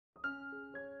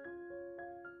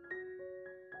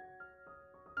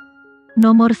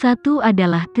Nomor 1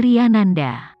 adalah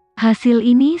Triananda. Hasil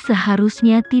ini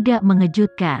seharusnya tidak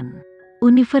mengejutkan.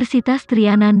 Universitas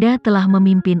Triananda telah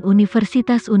memimpin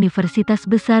universitas-universitas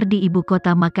besar di ibu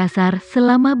kota Makassar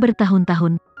selama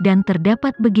bertahun-tahun, dan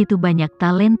terdapat begitu banyak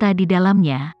talenta di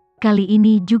dalamnya. Kali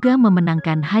ini juga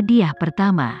memenangkan hadiah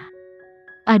pertama.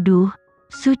 Aduh,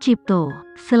 Sucipto,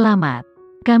 selamat.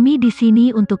 Kami di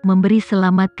sini untuk memberi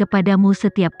selamat kepadamu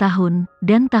setiap tahun,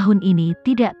 dan tahun ini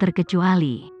tidak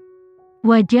terkecuali.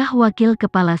 Wajah wakil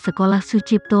kepala sekolah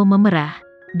Sucipto memerah.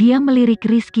 Dia melirik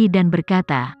Rizky dan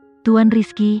berkata, "Tuan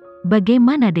Rizky,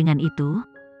 bagaimana dengan itu?"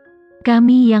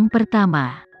 "Kami yang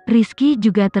pertama." Rizky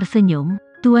juga tersenyum.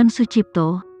 "Tuan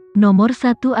Sucipto, nomor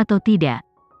 1 atau tidak,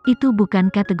 itu bukan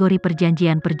kategori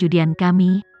perjanjian perjudian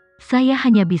kami. Saya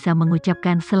hanya bisa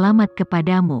mengucapkan selamat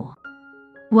kepadamu."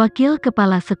 Wakil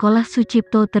kepala sekolah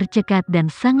Sucipto tercekat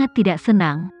dan sangat tidak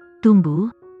senang.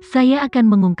 "Tunggu. Saya akan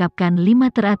mengungkapkan 5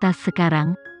 teratas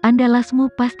sekarang, andalasmu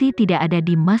pasti tidak ada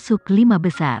di masuk 5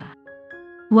 besar."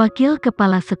 Wakil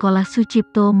kepala sekolah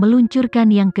Sucipto meluncurkan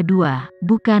yang kedua,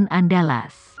 "Bukan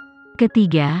andalas."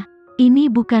 Ketiga, "Ini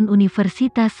bukan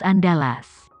universitas andalas."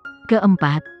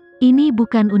 Keempat, "Ini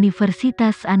bukan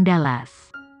universitas andalas."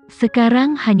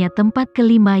 Sekarang hanya tempat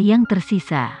kelima yang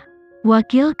tersisa.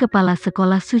 Wakil kepala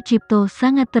sekolah Sucipto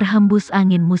sangat terhembus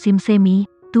angin musim semi.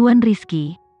 "Tuan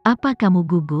Rizky, apa kamu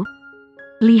gugup?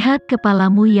 Lihat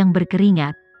kepalamu yang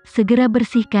berkeringat, segera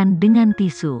bersihkan dengan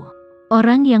tisu."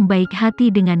 Orang yang baik hati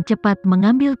dengan cepat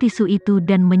mengambil tisu itu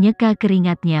dan menyeka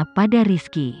keringatnya pada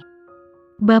Rizky.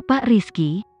 "Bapak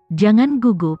Rizky, jangan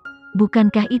gugup,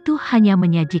 bukankah itu hanya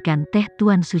menyajikan teh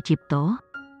Tuan Sucipto?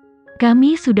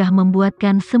 Kami sudah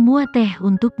membuatkan semua teh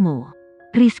untukmu."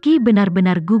 Rizky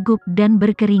benar-benar gugup dan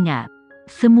berkeringat.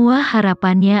 Semua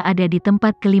harapannya ada di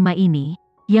tempat kelima ini,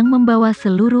 yang membawa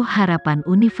seluruh harapan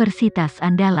Universitas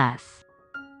Andalas.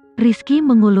 Rizky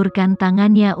mengulurkan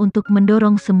tangannya untuk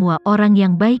mendorong semua orang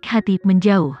yang baik hati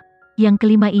menjauh. "Yang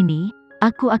kelima ini,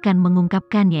 aku akan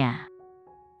mengungkapkannya."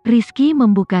 Rizky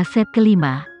membuka set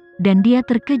kelima, dan dia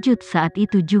terkejut saat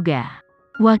itu juga.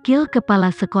 Wakil kepala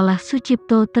sekolah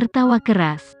Sucipto tertawa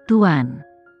keras. "Tuan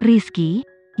Rizky,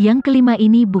 yang kelima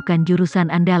ini bukan jurusan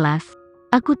Andalas.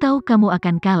 Aku tahu kamu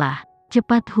akan kalah,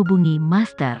 cepat hubungi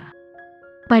master."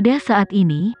 Pada saat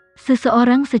ini,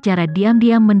 seseorang secara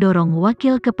diam-diam mendorong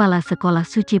wakil kepala sekolah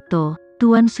Sucipto.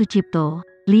 "Tuan Sucipto,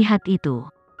 lihat itu."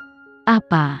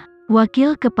 "Apa?"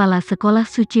 Wakil kepala sekolah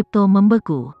Sucipto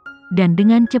membeku, dan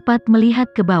dengan cepat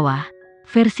melihat ke bawah.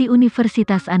 Versi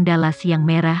Universitas Andalas yang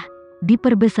merah,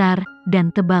 diperbesar,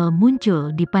 dan tebal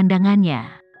muncul di pandangannya.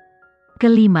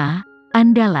 Kelima,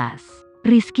 Andalas.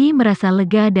 Rizky merasa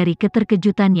lega dari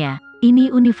keterkejutannya.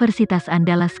 "Ini Universitas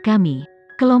Andalas kami.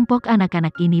 Kelompok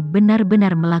anak-anak ini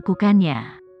benar-benar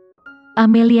melakukannya."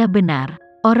 Amelia benar,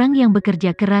 orang yang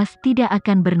bekerja keras tidak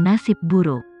akan bernasib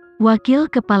buruk. Wakil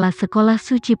kepala sekolah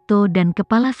Sucipto dan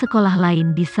kepala sekolah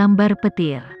lain disambar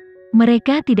petir.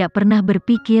 Mereka tidak pernah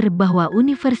berpikir bahwa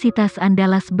Universitas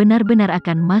Andalas benar-benar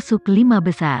akan masuk 5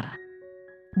 besar.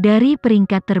 Dari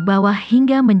peringkat terbawah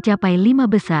hingga mencapai 5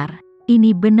 besar,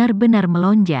 ini benar-benar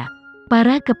melonjak.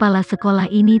 Para kepala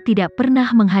sekolah ini tidak pernah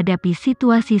menghadapi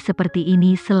situasi seperti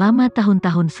ini selama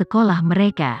tahun-tahun sekolah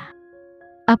mereka.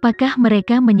 Apakah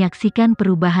mereka menyaksikan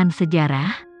perubahan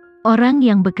sejarah? Orang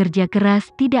yang bekerja keras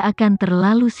tidak akan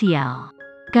terlalu sial.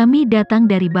 "Kami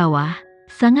datang dari bawah,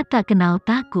 sangat tak kenal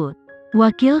takut."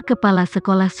 Wakil kepala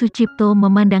sekolah Sucipto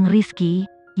memandang Rizky,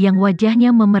 yang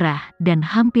wajahnya memerah dan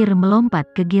hampir melompat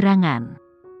kegirangan.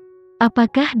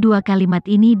 Apakah 2 kalimat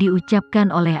ini diucapkan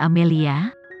oleh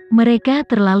Amelia? Mereka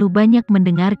terlalu banyak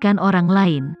mendengarkan orang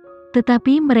lain,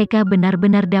 tetapi mereka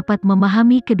benar-benar dapat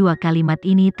memahami kedua kalimat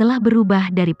ini telah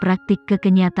berubah dari praktik ke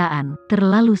kenyataan,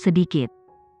 terlalu sedikit.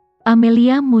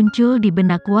 Amelia muncul di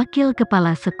benak wakil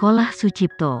kepala sekolah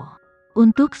Sucipto.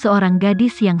 Untuk seorang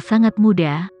gadis yang sangat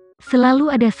muda, selalu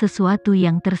ada sesuatu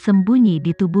yang tersembunyi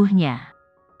di tubuhnya.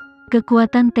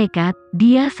 Kekuatan tekad,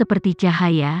 dia seperti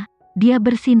cahaya, dia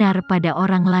bersinar pada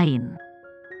orang lain.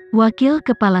 Wakil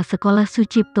kepala sekolah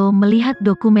Sucipto melihat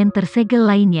dokumen tersegel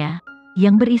lainnya,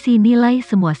 yang berisi nilai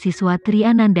semua siswa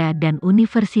Triananda dan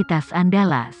Universitas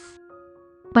Andalas.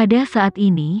 Pada saat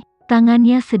ini,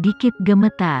 tangannya sedikit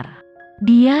gemetar.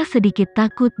 Dia sedikit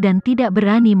takut dan tidak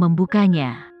berani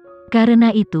membukanya.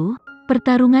 Karena itu,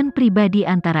 pertarungan pribadi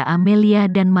antara Amelia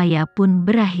dan Maya pun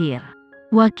berakhir.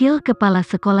 Wakil kepala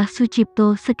sekolah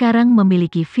Sucipto sekarang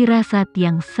memiliki firasat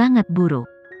yang sangat buruk.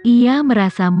 Ia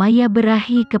merasa Maya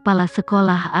berahi kepala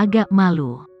sekolah agak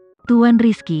malu. "Tuan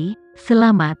Rizky,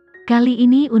 selamat, kali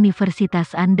ini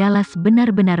Universitas Andalas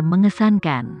benar-benar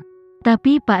mengesankan."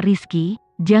 "Tapi Pak Rizky,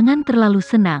 jangan terlalu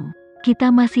senang.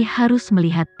 kita masih harus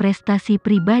melihat prestasi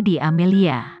pribadi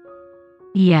Amelia.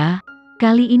 Ya,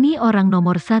 kali ini orang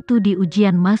nomor 1 di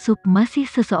ujian masuk masih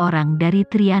seseorang dari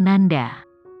Triananda.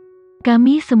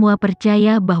 Kami semua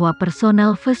percaya bahwa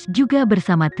personal first juga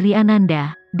bersama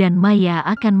Triananda, dan Maya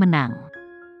akan menang.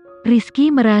 Rizky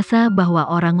merasa bahwa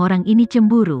orang-orang ini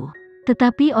cemburu,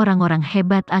 tetapi orang-orang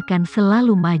hebat akan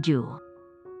selalu maju.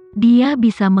 Dia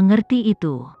bisa mengerti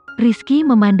itu. Rizky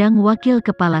memandang wakil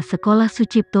kepala sekolah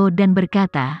Sucipto dan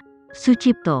berkata,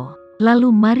 "Sucipto, lalu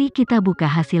mari kita buka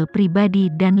hasil pribadi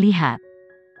dan lihat."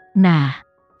 Nah,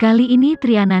 kali ini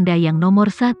Triananda yang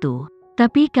nomor 1,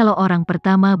 tapi kalau orang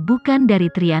pertama bukan dari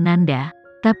Triananda,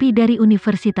 tapi dari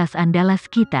Universitas Andalas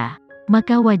kita,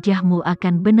 maka wajahmu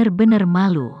akan benar-benar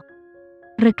malu.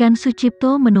 Rekan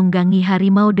Sucipto menunggangi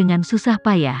harimau dengan susah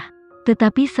payah,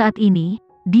 tetapi saat ini,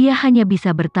 dia hanya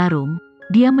bisa bertarung.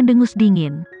 Dia mendengus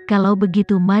dingin. Kalau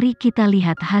begitu mari kita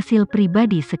lihat hasil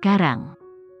pribadi sekarang.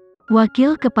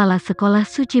 Wakil Kepala Sekolah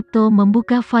Sucipto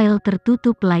membuka file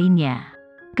tertutup lainnya.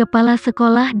 Kepala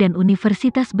sekolah dan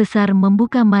universitas besar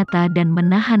membuka mata dan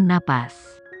menahan napas.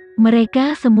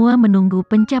 Mereka semua menunggu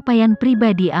pencapaian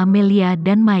pribadi Amelia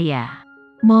dan Maya.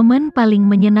 Momen paling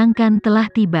menyenangkan telah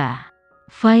tiba.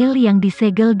 File yang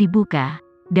disegel dibuka,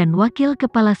 dan Wakil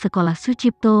Kepala Sekolah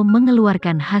Sucipto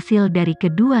mengeluarkan hasil dari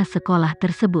kedua sekolah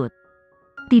tersebut.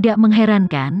 Tidak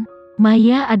mengherankan,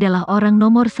 Maya adalah orang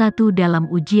nomor 1 dalam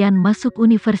ujian masuk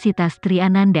Universitas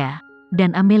Triananda,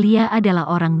 dan Amelia adalah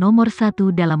orang nomor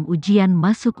 1 dalam ujian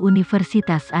masuk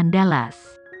Universitas Andalas.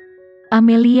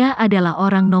 Amelia adalah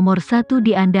orang nomor 1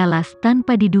 di Andalas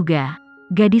tanpa diduga.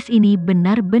 Gadis ini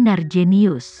benar-benar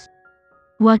jenius.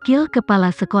 Wakil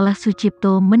Kepala Sekolah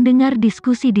Sucipto mendengar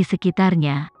diskusi di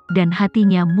sekitarnya, dan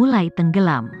hatinya mulai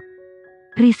tenggelam.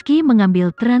 Rizky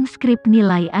mengambil transkrip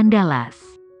nilai Andalas.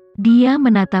 Dia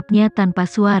menatapnya tanpa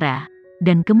suara,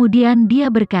 dan kemudian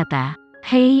dia berkata,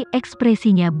 "Hei,"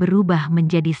 ekspresinya berubah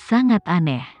menjadi sangat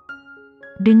aneh.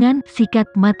 Dengan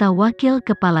sikat mata Wakil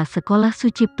Kepala Sekolah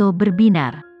Sucipto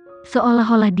berbinar,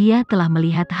 seolah-olah dia telah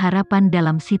melihat harapan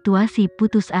dalam situasi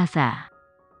putus asa.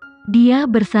 Dia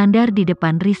bersandar di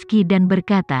depan Rizky dan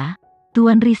berkata,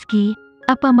 "Tuan Rizky,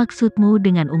 apa maksudmu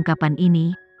dengan ungkapan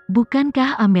ini?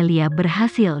 Bukankah Amelia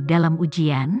berhasil dalam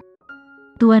ujian?"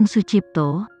 "Tuan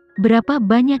Sucipto, berapa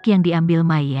banyak yang diambil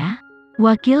Maya?"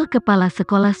 Wakil Kepala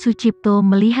Sekolah Sucipto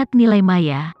melihat nilai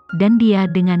Maya, dan dia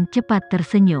dengan cepat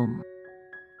tersenyum.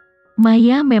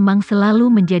 Maya memang selalu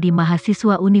menjadi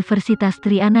mahasiswa Universitas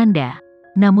Triananda.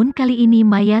 Namun kali ini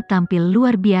Maya tampil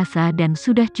luar biasa dan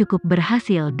sudah cukup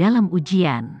berhasil dalam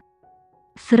ujian.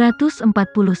 149,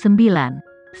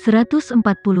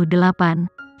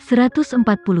 148,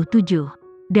 147,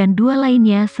 dan 2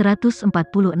 lainnya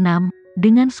 146,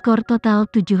 dengan skor total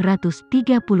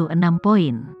 736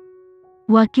 poin.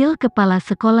 Wakil Kepala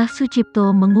Sekolah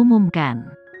Sucipto mengumumkan,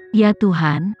 "Ya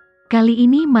Tuhan, kali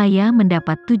ini Maya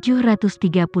mendapat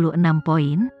 736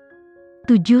 poin.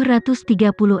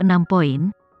 736 poin,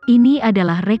 ini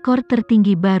adalah rekor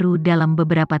tertinggi baru dalam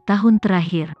beberapa tahun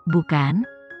terakhir, bukan?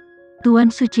 Tuan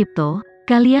Sucipto,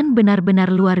 kalian benar-benar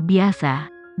luar biasa,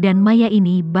 dan Maya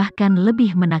ini bahkan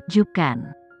lebih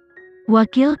menakjubkan."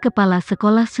 Wakil Kepala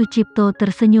Sekolah Sucipto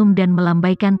tersenyum dan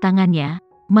melambaikan tangannya.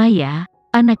 "Maya,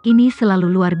 anak ini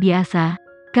selalu luar biasa,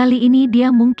 kali ini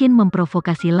dia mungkin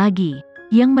memprovokasi lagi,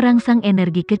 yang merangsang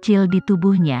energi kecil di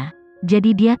tubuhnya.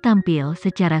 Jadi dia tampil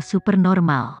secara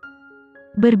supernormal."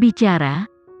 Berbicara,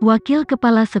 Wakil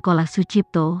Kepala Sekolah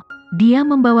Sucipto, dia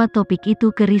membawa topik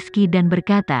itu ke Rizky dan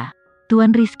berkata,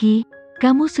 "Tuan Rizky,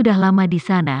 kamu sudah lama di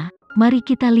sana, mari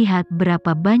kita lihat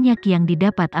berapa banyak yang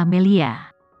didapat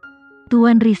Amelia."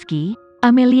 "Tuan Rizky,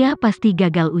 Amelia pasti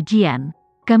gagal ujian,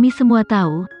 kami semua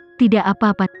tahu, tidak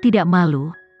apa-apa, tidak malu,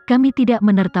 kami tidak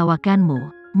menertawakanmu,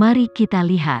 mari kita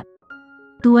lihat."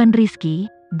 "Tuan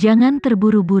Rizky, jangan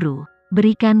terburu-buru,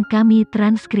 berikan kami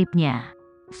transkripnya."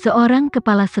 Seorang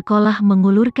kepala sekolah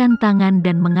mengulurkan tangan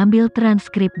dan mengambil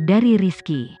transkrip dari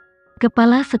Rizky.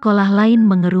 Kepala sekolah lain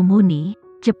mengerumuni,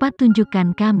 "Cepat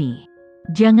tunjukkan kami.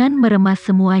 Jangan meremas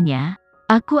semuanya,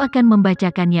 aku akan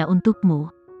membacakannya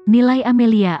untukmu." Nilai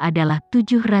Amelia adalah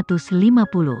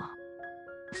 750.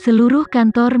 Seluruh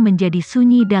kantor menjadi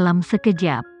sunyi dalam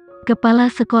sekejap. Kepala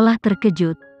sekolah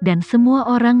terkejut, dan semua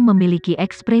orang memiliki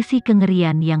ekspresi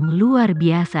kengerian yang luar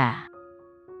biasa.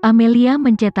 Amelia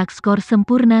mencetak skor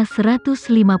sempurna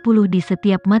 150 di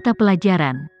setiap mata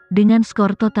pelajaran, dengan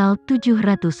skor total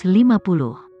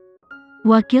 750.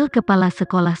 Wakil Kepala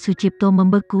Sekolah Sucipto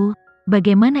membeku,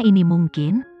 "Bagaimana ini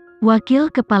mungkin?" Wakil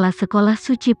Kepala Sekolah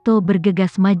Sucipto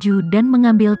bergegas maju dan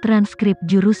mengambil transkrip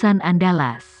jurusan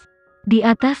Andalas. Di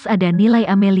atas ada nilai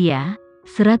Amelia,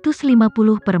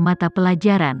 150 per mata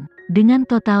pelajaran, dengan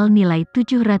total nilai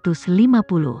 750.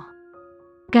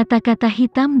 Kata-kata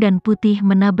hitam dan putih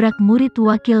menabrak murid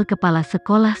Wakil Kepala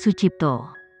Sekolah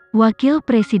Sucipto. Wakil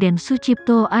Presiden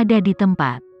Sucipto ada di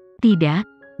tempat. Tidak,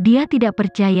 dia tidak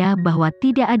percaya bahwa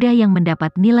tidak ada yang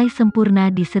mendapat nilai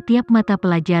sempurna di setiap mata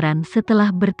pelajaran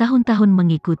setelah bertahun-tahun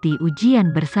mengikuti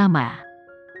ujian bersama.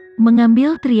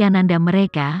 Mengambil Triananda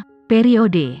mereka,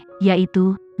 periode,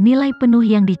 yaitu nilai penuh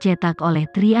yang dicetak oleh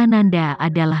Triananda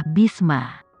adalah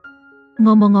Bisma.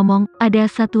 Ngomong-ngomong, ada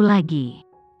satu lagi.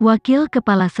 Wakil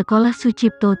Kepala Sekolah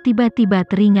Sucipto tiba-tiba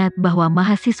teringat bahwa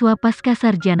mahasiswa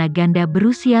Pascasarjana ganda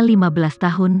berusia 15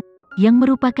 tahun, yang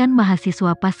merupakan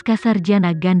mahasiswa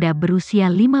Pascasarjana ganda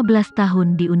berusia 15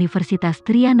 tahun di Universitas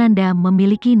Triananda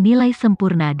memiliki nilai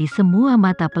sempurna di semua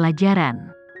mata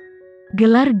pelajaran.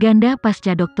 Gelar ganda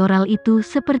pasca doktoral itu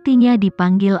sepertinya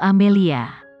dipanggil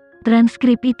Amelia.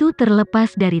 Transkrip itu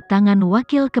terlepas dari tangan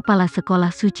Wakil Kepala Sekolah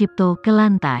Sucipto ke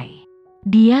lantai.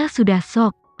 Dia sudah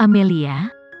shock, Amelia?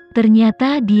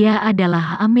 Ternyata dia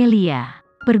adalah Amelia.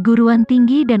 Perguruan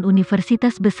tinggi dan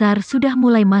universitas besar sudah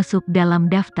mulai masuk dalam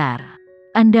daftar.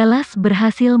 Andalas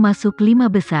berhasil masuk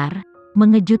 5 besar,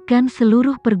 mengejutkan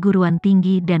seluruh perguruan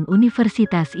tinggi dan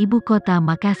universitas ibu kota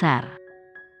Makassar.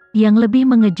 Yang lebih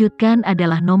mengejutkan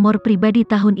adalah nomor pribadi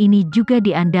tahun ini juga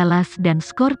di Andalas dan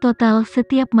skor total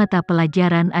setiap mata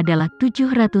pelajaran adalah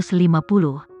 750,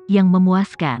 yang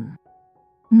memuaskan.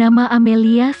 Nama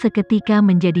Amelia seketika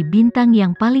menjadi bintang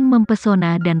yang paling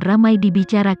mempesona dan ramai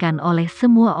dibicarakan oleh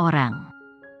semua orang.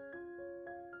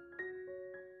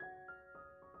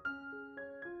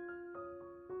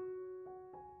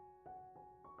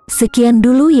 Sekian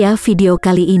dulu ya video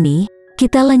kali ini,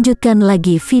 kita lanjutkan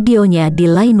lagi videonya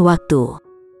di lain waktu.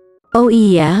 Oh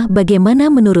iya, bagaimana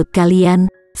menurut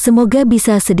kalian? Semoga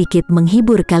bisa sedikit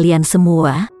menghibur kalian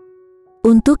semua.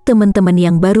 Untuk teman-teman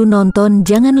yang baru nonton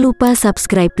jangan lupa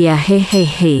subscribe ya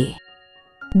hehehe.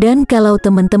 Dan kalau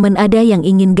teman-teman ada yang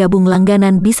ingin gabung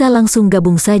langganan bisa langsung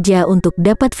gabung saja untuk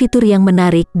dapat fitur yang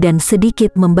menarik dan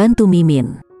sedikit membantu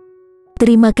Mimin.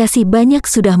 Terima kasih banyak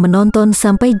sudah menonton,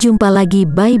 sampai jumpa lagi,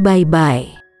 bye bye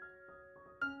bye.